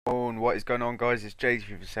What is going on, guys? It's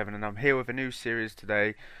JT7 and I'm here with a new series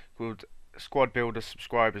today called Squad Builder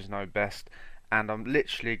Subscribers Know Best, and I'm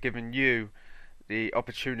literally giving you the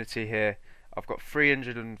opportunity here. I've got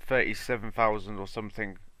 337,000 or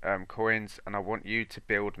something coins, and I want you to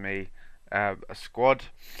build me a squad,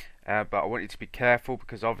 but I want you to be careful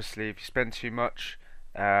because obviously if you spend too much,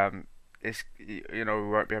 we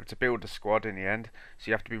won't be able to build a squad in the end.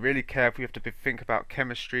 So you have to be really careful. You have to think about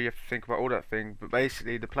chemistry. You have to think about all that thing. But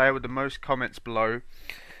basically, the player with the most comments below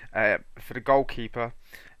for the goalkeeper,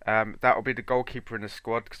 that will be the goalkeeper in the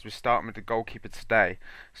squad because we're starting with the goalkeeper today.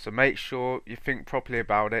 So make sure you think properly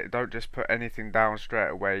about it. Don't just put anything down straight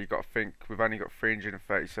away. You got to think. We've only got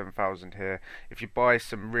 337,000 here. If you buy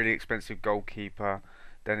some really expensive goalkeeper,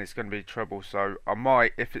 then it's going to be trouble. So I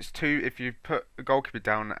might, if you put a goalkeeper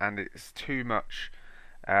down and it's too much,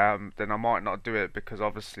 then I might not do it because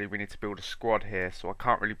obviously we need to build a squad here. So I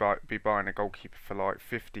can't really be buying a goalkeeper for like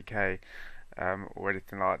 50k or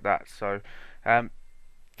anything like that. So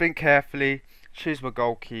think carefully, choose my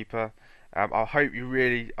goalkeeper. I hope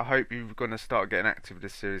you're going to start getting active with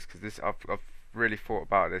this series because I've really thought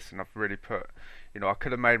about this and I've really put, I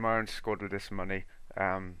could have made my own squad with this money.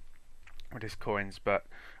 With his coins, but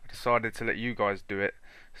I decided to let you guys do it.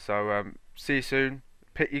 So see you soon.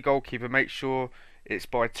 Pick your goalkeeper. Make sure it's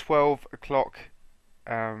by 12 o'clock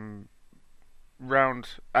actually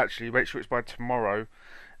make sure it's by tomorrow,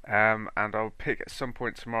 and I'll pick at some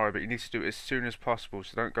point tomorrow, but you need to do it as soon as possible,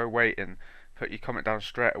 so don't go waiting. Put your comment down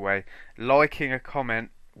straight away. Liking a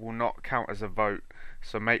comment will not count as a vote,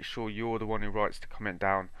 so make sure you're the one who writes the comment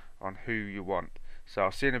down on who you want. So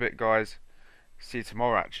I'll see you in a bit, guys. See you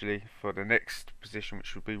tomorrow actually for the next position,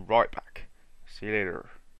 which will be right back. See you later.